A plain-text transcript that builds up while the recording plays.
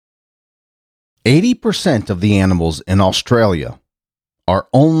80% of the animals in Australia are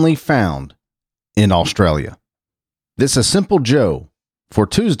only found in Australia. This is Simple Joe for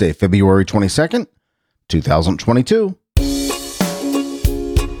Tuesday, February 22nd, 2022.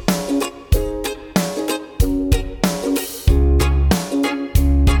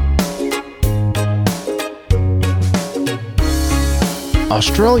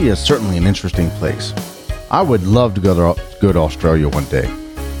 Australia is certainly an interesting place. I would love to go to Australia one day.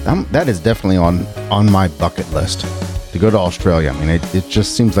 That is definitely on my bucket list, to go to Australia. I mean, it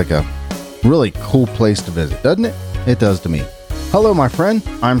just seems like a really cool place to visit, doesn't it? It does to me. Hello, my friend.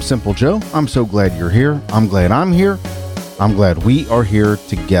 I'm Simple Joe. I'm so glad you're here. I'm glad I'm here. I'm glad we are here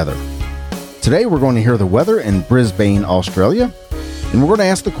together. Today, we're going to hear the weather in Brisbane, Australia. And we're going to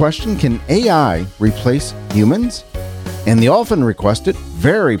ask the question, can AI replace humans? And the often requested,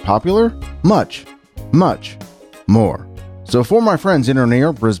 very popular, much, much more. So for my friends in or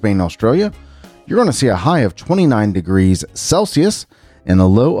near Brisbane, Australia, you're going to see a high of 29 degrees Celsius and a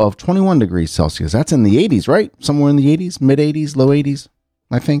low of 21 degrees Celsius. That's in the 80s, right? Somewhere in the 80s, mid 80s, low 80s,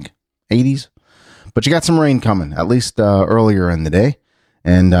 I think, 80s. But you got some rain coming, at least earlier in the day.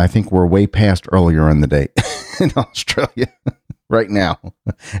 And I think we're way past earlier in the day in Australia right now,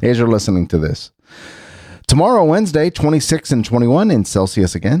 as you're listening to this. Tomorrow, Wednesday, 26 and 21 in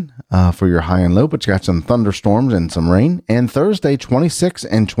Celsius again for your high and low, but you got some thunderstorms and some rain. And Thursday, 26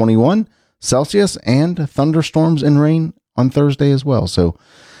 and 21 Celsius and thunderstorms and rain on Thursday as well. So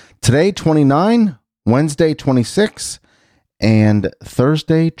today, 29, Wednesday, 26, and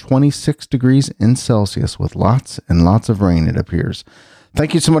Thursday, 26 degrees in Celsius with lots and lots of rain, it appears.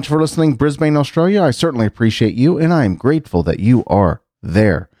 Thank you so much for listening, Brisbane, Australia. I certainly appreciate you, and I am grateful that you are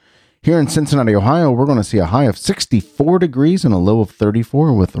there. Here in Cincinnati, Ohio, we're going to see a high of 64 degrees and a low of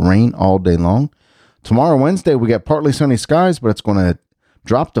 34 with rain all day long. Tomorrow, Wednesday, we get partly sunny skies, but it's going to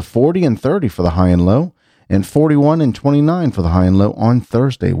drop to 40 and 30 for the high and low, and 41 and 29 for the high and low on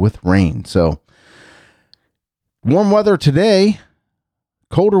Thursday with rain. So, warm weather today,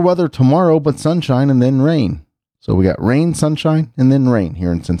 colder weather tomorrow, but sunshine and then rain. So we got rain, sunshine, and then rain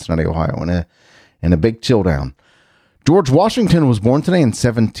here in Cincinnati, Ohio, and a big chill down. George Washington was born today in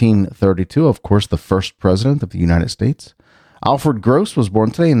 1732, of course, the first president of the United States. Alfred Gross was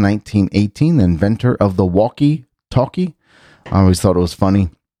born today in 1918, the inventor of the walkie-talkie. I always thought it was funny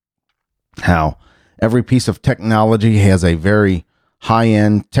how every piece of technology has a very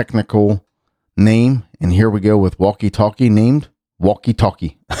high-end technical name, and here we go with walkie-talkie named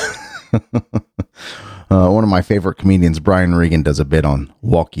walkie-talkie. One of my favorite comedians, Brian Regan, does a bit on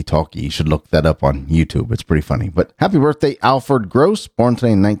walkie-talkie. You should look that up on YouTube. It's pretty funny. But happy birthday, Alfred Gross, born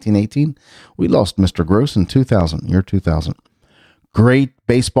today in 1918. We lost Mr. Gross in 2000, year 2000. Great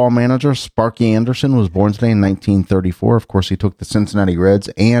baseball manager, Sparky Anderson, was born today in 1934. Of course, he took the Cincinnati Reds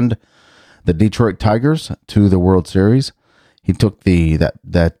and the Detroit Tigers to the World Series. He took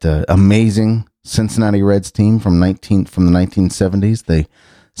that amazing Cincinnati Reds team from the 1970s, the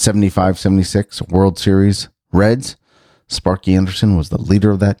 75-76 World Series Reds. Sparky Anderson was the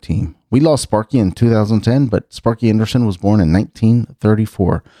leader of that team. We lost Sparky in 2010, but Sparky Anderson was born in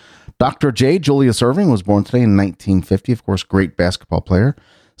 1934. Dr. J. Julius Erving was born today in 1950. Of course, great basketball player.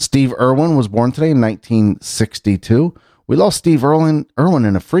 Steve Irwin was born today in 1962. We lost Steve Irwin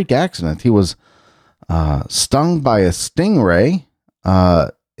in a freak accident. He was stung by a stingray,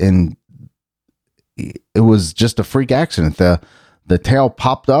 and it was just a freak accident. The tail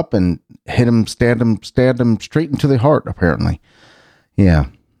popped up and hit him, stabbed him straight into the heart, apparently. Yeah,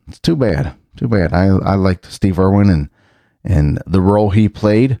 it's too bad. Too bad. I liked Steve Irwin and the role he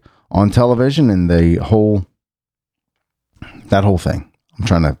played on television and that whole thing. I'm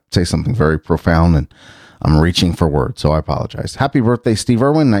trying to say something very profound and I'm reaching for words, so I apologize. Happy birthday, Steve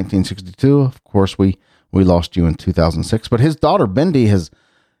Irwin, 1962. Of course, we lost you in 2006, but his daughter, Bindi,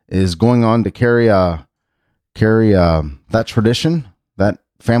 is going on to carry that tradition, that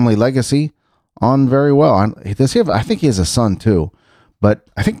family legacy on very well. I think he has a son too, but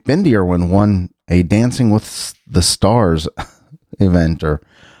I think Bindi Irwin won a Dancing with the Stars event or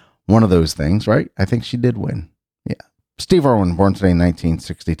one of those things, right? I think she did win. Yeah. Steve Irwin, born today in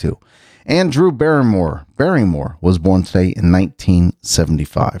 1962. And Drew Barrymore was born today in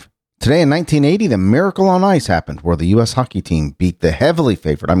 1975. Today in 1980, the Miracle on Ice happened, where the U.S. hockey team beat the heavily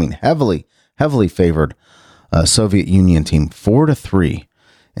favored Soviet Union team 4-3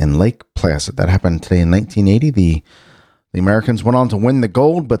 in Lake Placid. That happened today in 1980. The Americans went on to win the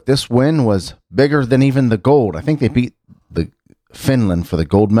gold, but this win was bigger than even the gold. I think they beat the Finland for the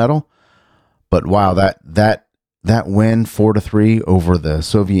gold medal. But wow, that win 4-3 over the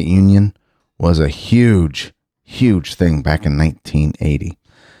Soviet Union was a huge thing back in 1980.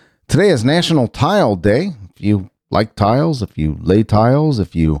 Today is National Tile Day. If you like tiles, if you lay tiles,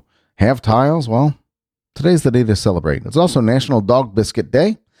 if you have tiles, well, today's the day to celebrate. It's also National Dog Biscuit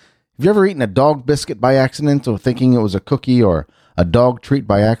Day. Have you ever eaten a dog biscuit by accident or thinking it was a cookie, or a dog treat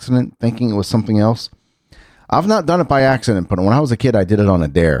by accident thinking it was something else? I've not done it by accident, but when I was a kid, I did it on a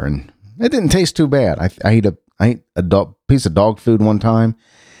dare, and it didn't taste too bad. I ate a piece of dog food one time,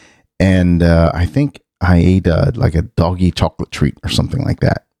 and I think I ate like a doggy chocolate treat or something like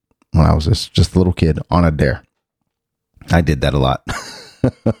that when I was just a little kid on a dare. I did that a lot.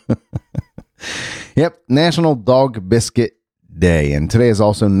 Yep, National Dog Biscuit Day. And today is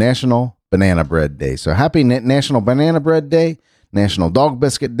also National Banana Bread Day. So happy National Banana Bread Day, National Dog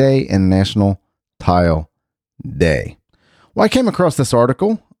Biscuit Day, and National Tile Day. Well, I came across this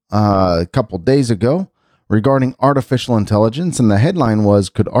article a couple days ago regarding artificial intelligence, and the headline was,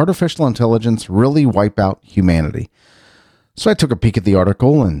 "Could artificial intelligence really wipe out humanity?" So I took a peek at the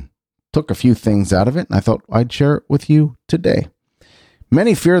article and took a few things out of it, and I thought I'd share it with you today.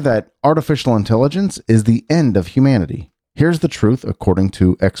 Many fear that artificial intelligence is the end of humanity. Here's the truth according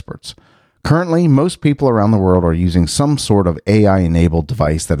to experts. Currently, most people around the world are using some sort of AI-enabled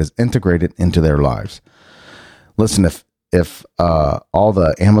device that is integrated into their lives. Listen, if all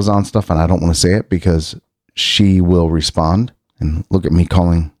the Amazon stuff, and I don't want to say it because she will respond, and look at me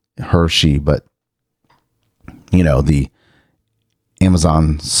calling her she, but the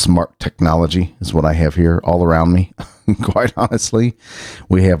Amazon smart technology is what I have here all around me. Quite honestly,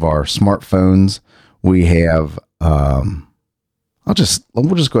 we have our smartphones. We have, we'll just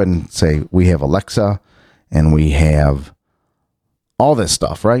go ahead and say we have Alexa, and we have all this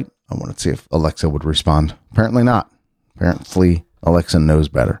stuff, right? I want to see if Alexa would respond. Apparently not. Apparently Alexa knows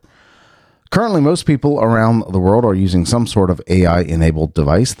better. Currently, most people around the world are using some sort of AI-enabled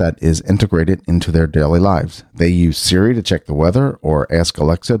device that is integrated into their daily lives. They use Siri to check the weather or ask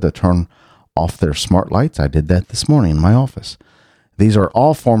Alexa to turn off their smart lights. I did that this morning in my office. These are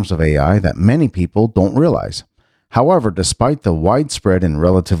all forms of AI that many people don't realize. However, despite the widespread and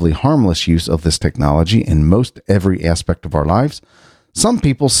relatively harmless use of this technology in most every aspect of our lives, some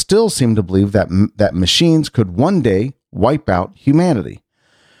people still seem to believe that machines could one day wipe out humanity.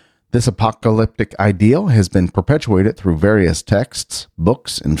 This apocalyptic ideal has been perpetuated through various texts,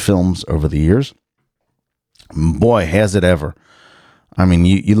 books, and films over the years. Boy, has it ever. I mean,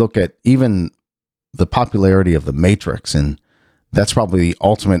 you look at even the popularity of The Matrix, and that's probably the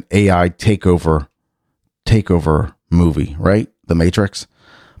ultimate AI takeover movie, right? The Matrix.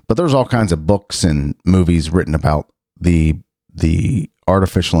 But there's all kinds of books and movies written about the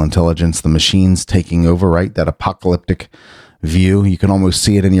artificial intelligence, the machines taking over, right? That apocalyptic view. You can almost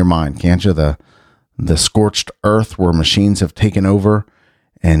see it in your mind, can't you? The scorched earth where machines have taken over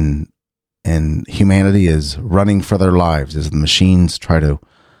and humanity is running for their lives as the machines try to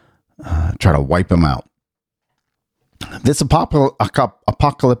wipe them out. This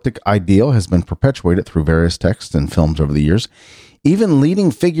apocalyptic ideal has been perpetuated through various texts and films over the years. Even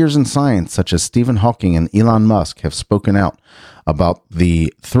leading figures in science such as Stephen Hawking and Elon Musk have spoken out about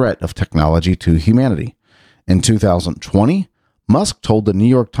the threat of technology to humanity. In 2020, Musk told the New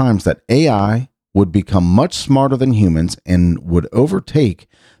York Times that AI would become much smarter than humans and would overtake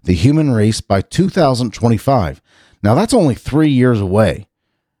the human race by 2025. Now, that's only 3 years away.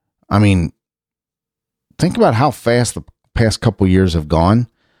 I mean, think about how fast the past couple years have gone.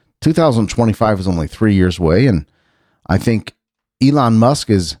 2025 is only 3 years away, and I think Elon Musk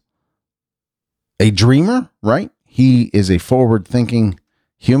is a dreamer, right? He is a forward-thinking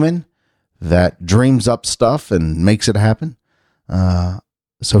human that dreams up stuff and makes it happen.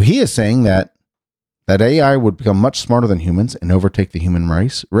 So he is saying that AI would become much smarter than humans and overtake the human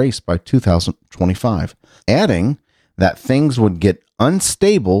race by 2025, adding that things would get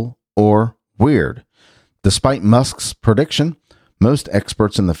unstable or weird. Despite Musk's prediction, most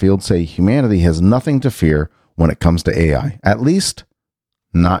experts in the field say humanity has nothing to fear when it comes to AI, at least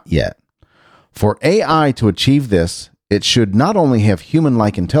not yet. For AI to achieve this, it should not only have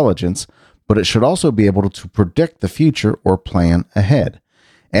human-like intelligence, but it should also be able to predict the future or plan ahead.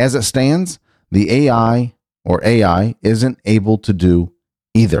 As it stands, the AI isn't able to do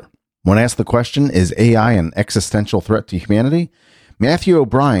either. When asked the question, is AI an existential threat to humanity? Matthew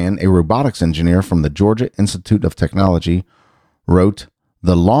O'Brien, a robotics engineer from the Georgia Institute of Technology, wrote,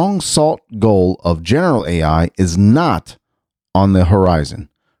 "The long-sought goal of general AI is not on the horizon.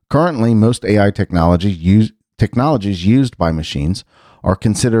 Currently, most AI technologies used by machines are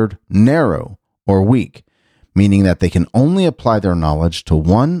considered narrow or weak, meaning that they can only apply their knowledge to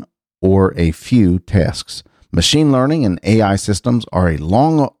one or a few tasks. Machine learning and AI systems are a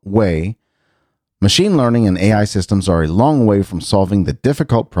long way Machine learning and AI systems are a long way from solving the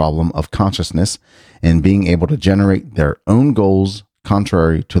difficult problem of consciousness and being able to generate their own goals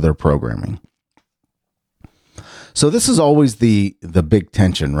contrary to their programming. So this is always the big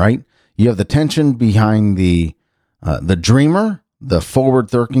tension, right? You have the tension behind the dreamer, the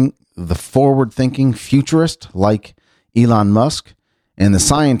forward-thinking futurist like Elon Musk, and the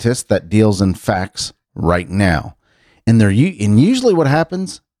scientist that deals in facts right now. And usually what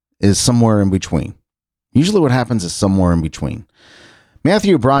happens is somewhere in between.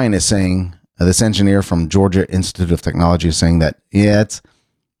 Matthew O'Brien is saying, this engineer from Georgia Institute of Technology is saying that,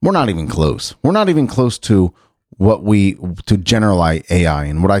 we're not even close. We're not even close to to generalize AI.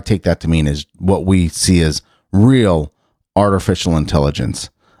 And what I take that to mean is what we see as real artificial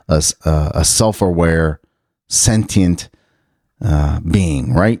intelligence, a self-aware, sentient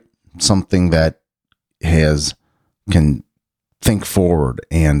being, right? Something that can think forward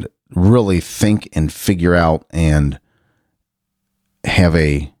and really think and figure out and have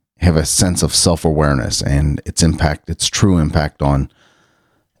a sense of self-awareness and its true impact on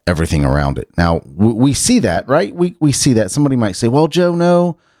everything around it. Now, we see that, right? We see that. Somebody might say, well, Joe,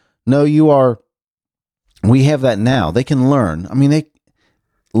 no, we have that now. They can learn. I mean,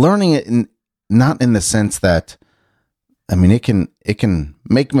 learning it not in the sense that, I mean, it can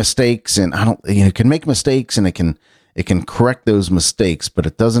make mistakes, and it can make mistakes, and it can correct those mistakes, but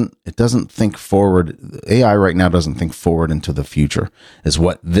it doesn't think forward. AI right now doesn't think forward into the future, is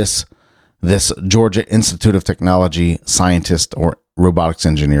what this Georgia Institute of Technology scientist or robotics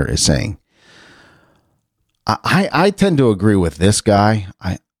engineer is saying. I tend to agree with this guy.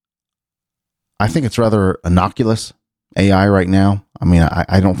 I think it's rather innocuous, AI right now. I mean,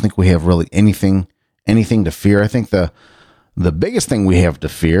 I don't think we have really anything to fear. I think the biggest thing we have to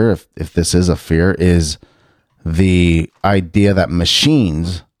fear, if this is a fear, is the idea that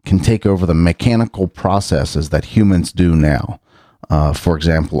machines can take over the mechanical processes that humans do now. For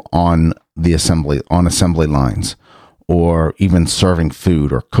example, on assembly lines, or even serving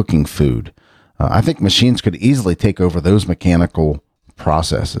food or cooking food. I think machines could easily take over those mechanical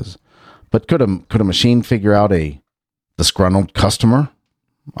processes. But could a machine figure out a disgruntled customer?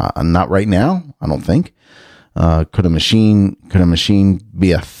 Not right now, I don't think. Could a machine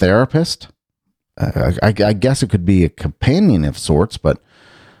be a therapist? I guess it could be a companion of sorts, but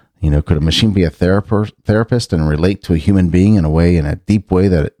could a machine be a therapist and relate to a human being in a deep way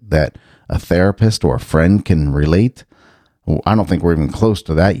that a therapist or a friend can relate? Well, I don't think we're even close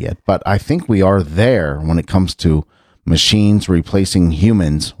to that yet, but I think we are there when it comes to machines replacing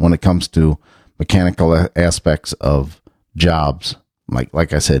humans, when it comes to mechanical aspects of jobs,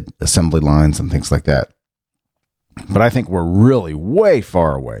 like I said, assembly lines and things like that. But I think we're really way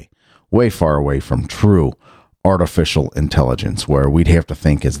far away from true artificial intelligence, where we'd have to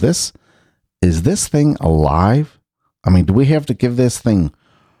think, is this thing alive? I mean, do we have to give this thing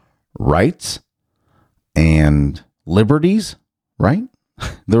rights and liberties, right?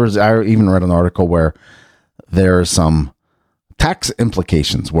 I even read an article where there are some tax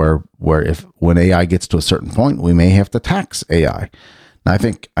implications where when AI gets to a certain point, we may have to tax AI.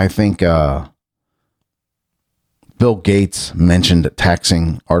 And I think Bill Gates mentioned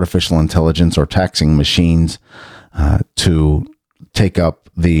taxing artificial intelligence or taxing machines to take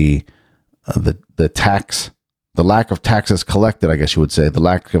up the tax, the lack of taxes collected, I guess you would say, the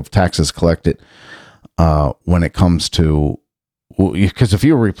lack of taxes collected when it comes to, because if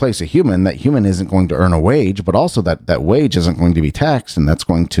you replace a human, that human isn't going to earn a wage, but also that wage isn't going to be taxed, and you're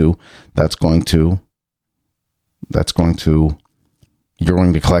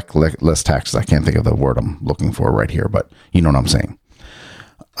going to collect less taxes. I can't think of the word I'm looking for right here, but you know what I'm saying.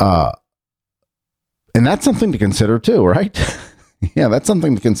 And that's something to consider too, right? Yeah, that's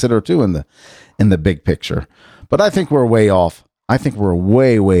something to consider too in the big picture. But I think we're way off. I think we're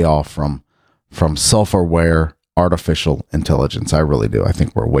way off from self-aware artificial intelligence. I really do. I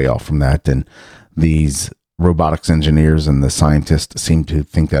think we're way off from that. And these robotics engineers and the scientists seem to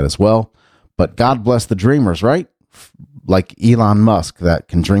think that as well. But God bless the dreamers, right? Like Elon Musk, that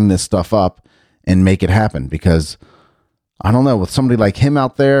can dream this stuff up and make it happen. Because I don't know, with somebody like him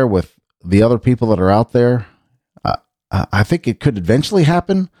out there, with the other people that are out there, I think it could eventually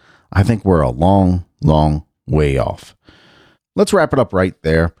happen. I think we're a long way off. Let's wrap it up right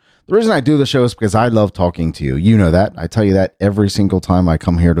there. The reason I do the show is because I love talking to you. You know that. I tell you that every single time I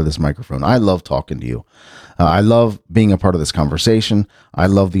come here to this microphone. I love talking to you. I love being a part of this conversation. I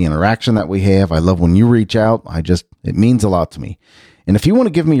love the interaction that we have. I love when you reach out. It means a lot to me. And if you want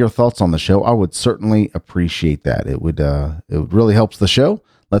to give me your thoughts on the show, I would certainly appreciate that. It would really helps the show.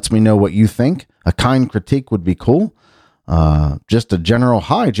 Lets me know what you think. A kind critique would be cool. Just a general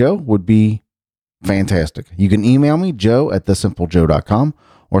hi, Joe, would be fantastic. You can email me, joe@thesimplejoe.com,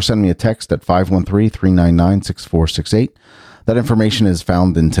 or send me a text at 513-399-6468. That information is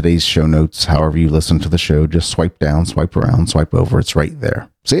found in today's show notes. However you listen to the show, just swipe down, swipe around, swipe over. It's right there.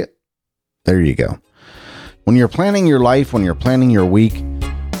 See it? There you go. When you're planning your life, when you're planning your week,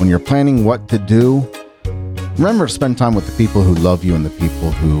 when you're planning what to do, remember to spend time with the people who love you and the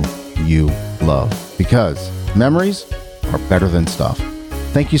people who you love, because memories are better than stuff.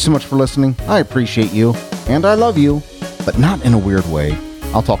 Thank you so much for listening. I appreciate you, and I love you, but not in a weird way.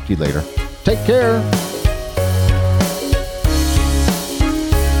 I'll talk to you later. Take care.